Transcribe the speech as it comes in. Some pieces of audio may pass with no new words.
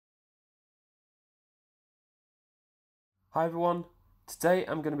Hi everyone, today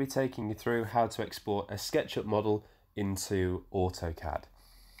I'm going to be taking you through how to export a SketchUp model into Autocad.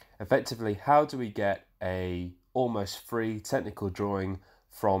 Effectively, how do we get a almost free technical drawing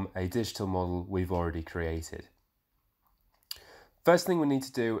from a digital model we've already created? First thing we need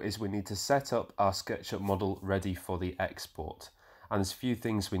to do is we need to set up our SketchUp model ready for the export, and there's a few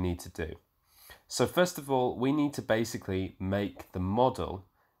things we need to do. So first of all, we need to basically make the model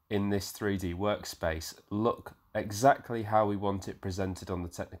in this 3D workspace look exactly how we want it presented on the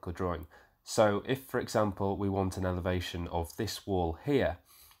technical drawing. So if, for example, we want an elevation of this wall here,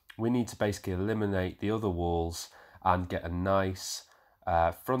 we need to basically eliminate the other walls and get a nice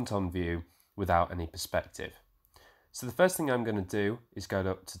front-on view without any perspective. So the first thing I'm going to do is go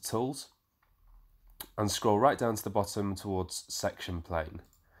up to Tools and scroll right down to the bottom towards Section Plane.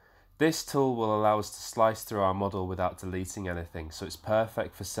 This tool will allow us to slice through our model without deleting anything, so it's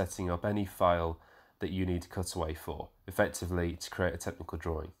perfect for setting up any file that you need to cut away for, effectively to create a technical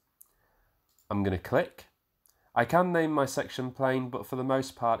drawing. I'm going to click. I can name my section plane, but for the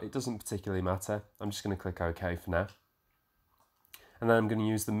most part it doesn't particularly matter. I'm just going to click OK for now. And then I'm going to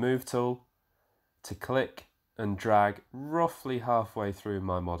use the Move tool to click and drag roughly halfway through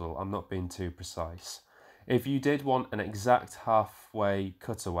my model. I'm not being too precise. If you did want an exact halfway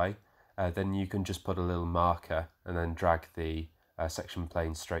cutaway, then you can just put a little marker and then drag the section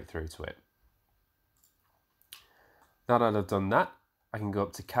plane straight through to it. Now that I've done that, I can go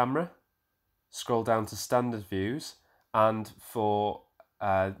up to Camera, scroll down to Standard Views, and to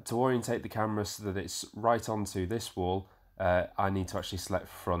orientate the camera so that it's right onto this wall, I need to actually select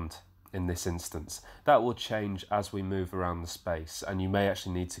Front in this instance. That will change as we move around the space, and you may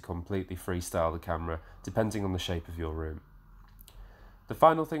actually need to completely freestyle the camera depending on the shape of your room. The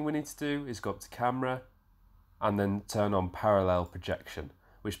final thing we need to do is go up to Camera and then turn on Parallel Projection,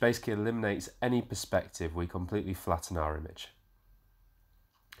 which basically eliminates any perspective. We completely flatten our image.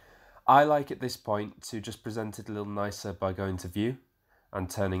 I like at this point to just present it a little nicer by going to View and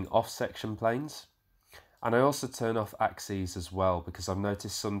turning off section planes. And I also turn off axes as well, because I've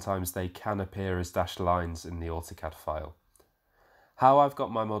noticed sometimes they can appear as dashed lines in the Autocad file. How I've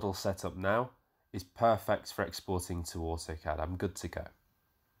got my model set up now is perfect for exporting to Autocad. I'm good to go.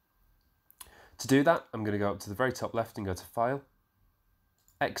 To do that, I'm going to go up to the very top left and go to File,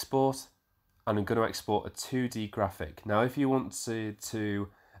 Export, and I'm going to export a 2D graphic. Now, if you want to do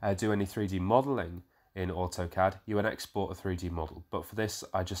any 3D modelling in AutoCAD, you would export a 3D model. But for this,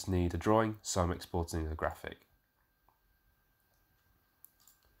 I just need a drawing, so I'm exporting a graphic.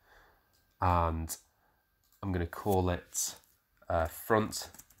 And I'm going to call it Front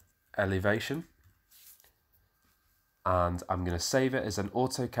Elevation. And I'm going to save it as an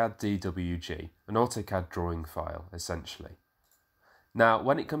AutoCAD DWG, an AutoCAD drawing file, essentially. Now,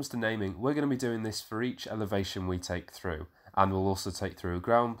 when it comes to naming, we're going to be doing this for each elevation we take through, and we'll also take through a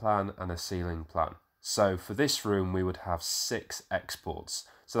ground plan and a ceiling plan. So for this room, we would have 6 exports.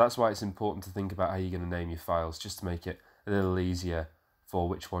 So that's why it's important to think about how you're going to name your files, just to make it a little easier for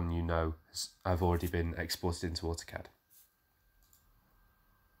which one you know have already been exported into AutoCAD.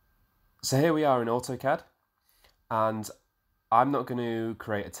 So here we are in AutoCAD. And I'm not going to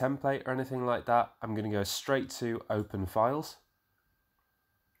create a template or anything like that. I'm going to go straight to Open Files,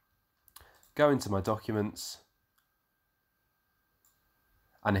 go into my documents,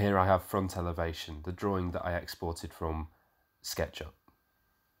 and here I have Front Elevation, the drawing that I exported from SketchUp.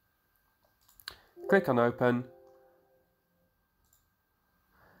 Click on Open,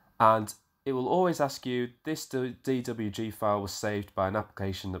 and it will always ask you, this DWG file was saved by an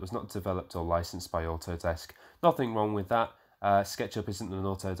application that was not developed or licensed by Autodesk. Nothing wrong with that. SketchUp isn't an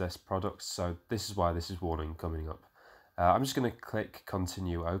Autodesk product, so this is why this is warning coming up. I'm just going to click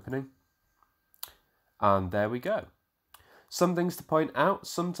Continue Opening. And there we go. Some things to point out.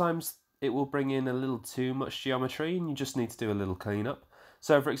 Sometimes it will bring in a little too much geometry and you just need to do a little cleanup.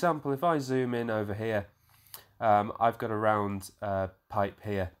 So for example, if I zoom in over here, I've got a round pipe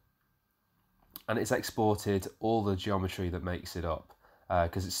here. And it's exported all the geometry that makes it up,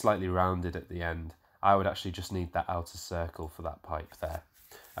 because it's slightly rounded at the end. I would actually just need that outer circle for that pipe there.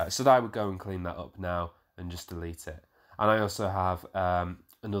 So I would go and clean that up now and just delete it. And I also have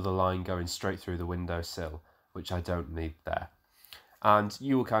another line going straight through the windowsill, which I don't need there. And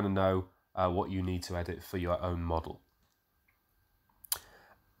you will kind of know what you need to edit for your own model.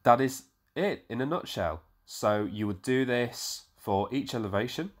 That is it in a nutshell. So you would do this for each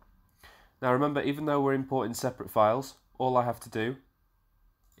elevation. Now remember, even though we're importing separate files, all I have to do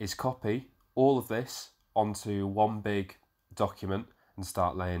is copy all of this onto one big document and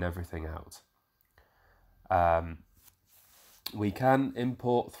start laying everything out. We can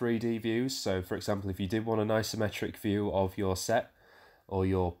import 3D views. So for example, if you did want an isometric view of your set or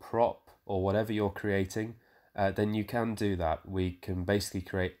your prop or whatever you're creating, then you can do that. We can basically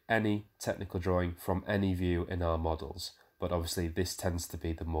create any technical drawing from any view in our models, but obviously this tends to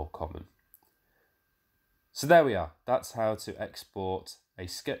be the more common. So there we are. That's how to export a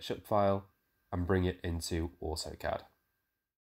SketchUp file and bring it into AutoCAD.